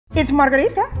It's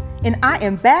Margarita, and I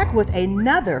am back with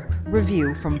another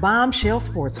review from Bombshell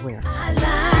Sportswear. I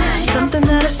like something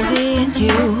that I see in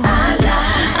you.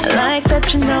 I like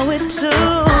that you know it too.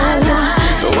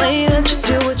 The way that you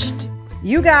do what you do.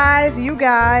 You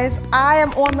guys, I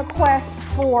am on the quest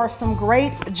for some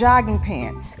great jogging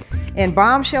pants. And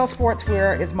Bombshell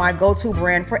Sportswear is my go-to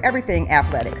brand for everything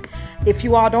athletic. If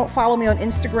you all don't follow me on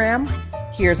Instagram,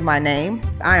 here's my name.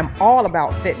 I am all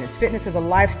about fitness. Fitness is a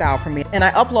lifestyle for me, and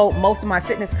I upload most of my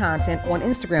fitness content on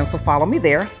Instagram, so follow me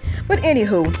there. But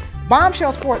anywho,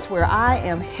 Bombshell Sportswear, I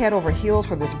am head over heels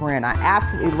for this brand. I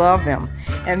absolutely love them.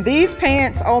 And these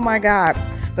pants, oh my God,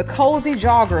 the cozy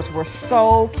joggers were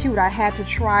so cute. I had to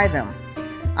try them.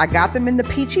 I got them in the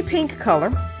peachy pink color.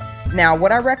 Now,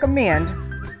 what I recommend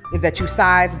is that you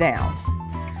size down.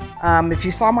 If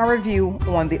you saw my review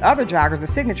on the other joggers, the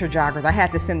signature joggers, I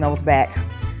had to send those back.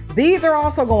 These are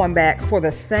also going back for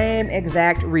the same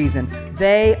exact reason.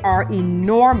 They are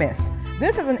enormous.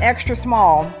 This is an extra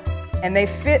small, and they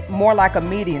fit more like a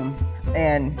medium,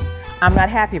 and I'm not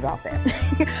happy about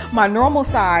that. My normal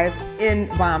size in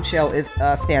Bombshell is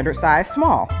a standard size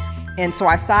small, and so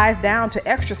I sized down to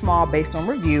extra small based on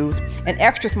reviews, and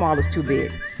extra small is too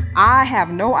big. I have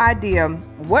no idea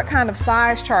what kind of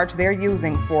size charts they're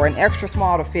using for an extra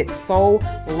small to fit so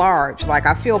large. Like,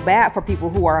 I feel bad for people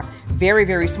who are very,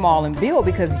 very small in build,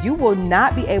 because you will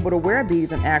not be able to wear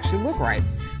these and actually look right.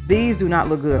 These do not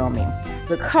look good on me.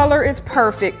 The color is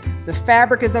perfect. The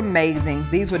fabric is amazing.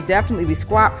 These would definitely be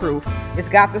squat proof. It's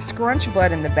got the scrunch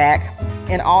butt in the back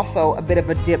and also a bit of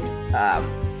a dipped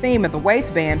seam at the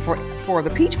waistband for the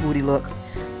peach booty look.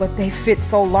 But they fit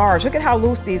so large. Look at how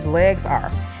loose these legs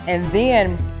are. And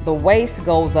then the waist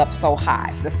goes up so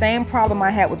high. The same problem I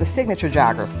had with the signature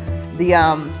joggers.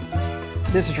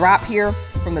 This drop here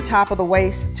from the top of the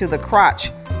waist to the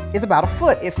crotch is about a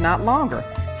foot, if not longer.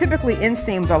 Typically,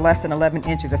 inseams are less than 11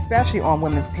 inches, especially on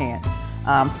women's pants.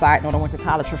 Side note, I went to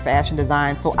college for fashion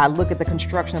design, so I look at the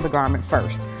construction of the garment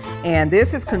first. And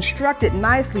this is constructed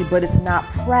nicely, but it's not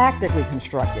practically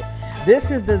constructed.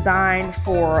 This is designed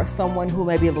for someone who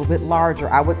may be a little bit larger.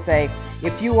 I would say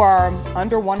if you are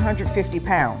under 150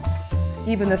 pounds,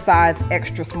 even the size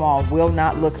extra small will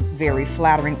not look very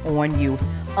flattering on you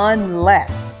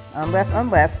unless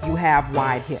you have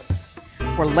wide hips.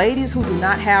 For ladies who do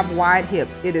not have wide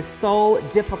hips, it is so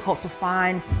difficult to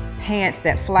find pants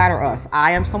that flatter us.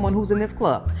 I am someone who's in this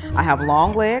club. I have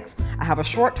long legs, I have a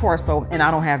short torso, and I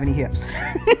don't have any hips.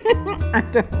 I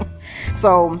don't.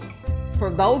 So for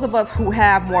those of us who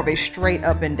have more of a straight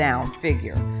up and down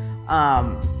figure,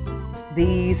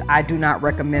 these, I do not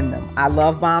recommend them. I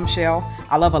love Bombshell.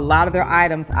 I love a lot of their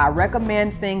items. I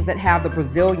recommend things that have the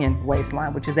Brazilian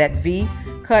waistline, which is that V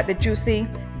cut that you see.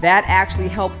 That actually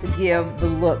helps give the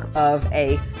look of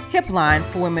a hip line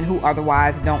for women who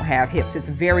otherwise don't have hips. It's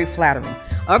very flattering.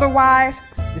 Otherwise,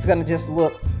 it's gonna just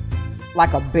look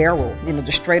like a barrel, you know,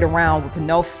 just straight around with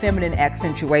no feminine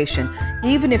accentuation,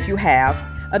 even if you have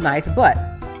a nice butt.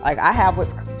 Like, I have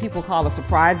what people call a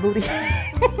surprise booty.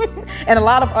 And a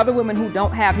lot of other women who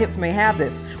don't have hips may have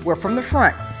this, where from the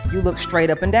front, you look straight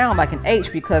up and down like an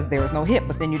H because there is no hip,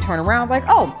 but then you turn around like,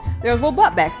 oh, there's a little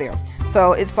butt back there.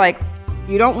 So it's like,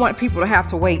 you don't want people to have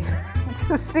to wait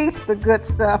to see the good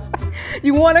stuff.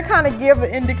 You want to kind of give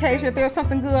the indication that there's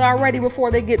something good already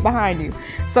before they get behind you.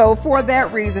 So for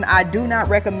that reason, I do not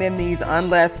recommend these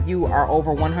unless you are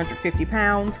over 150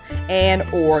 pounds and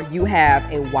or you have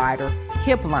a wider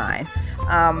hip line.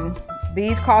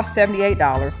 These cost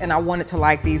 $78, and I wanted to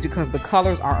like these because the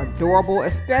colors are adorable,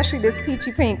 especially this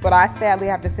peachy pink, but I sadly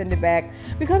have to send it back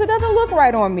because it doesn't look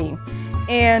right on me.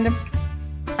 And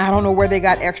I don't know where they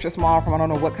got extra small from. I don't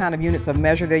know what kind of units of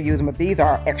measure they're using, but these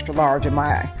are extra large in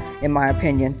my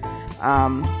opinion.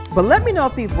 But let me know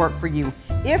if these work for you.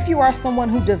 If you are someone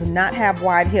who does not have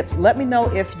wide hips, let me know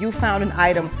if you found an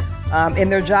item in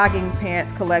their jogging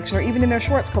pants collection or even in their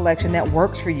shorts collection that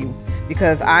works for you.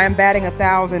 Because I am batting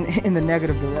 1,000 in the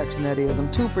negative direction, that is.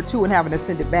 I'm 2 for 2 and having to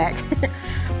send it back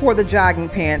for the jogging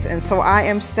pants. And so I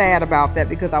am sad about that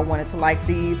because I wanted to like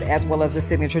these as well as the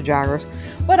signature joggers.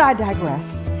 But I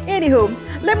digress.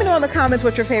 Anywho, let me know in the comments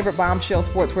what your favorite Bombshell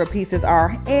Sportswear pieces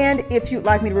are, and if you'd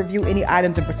like me to review any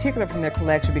items in particular from their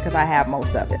collection, because I have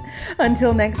most of it.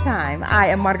 Until next time, I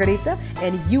am Margarita,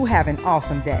 and you have an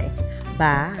awesome day.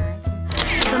 Bye.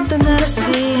 Something that I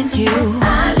see in you.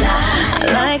 I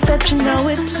like that you know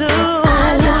it too.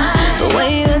 The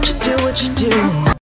way that you do what you do.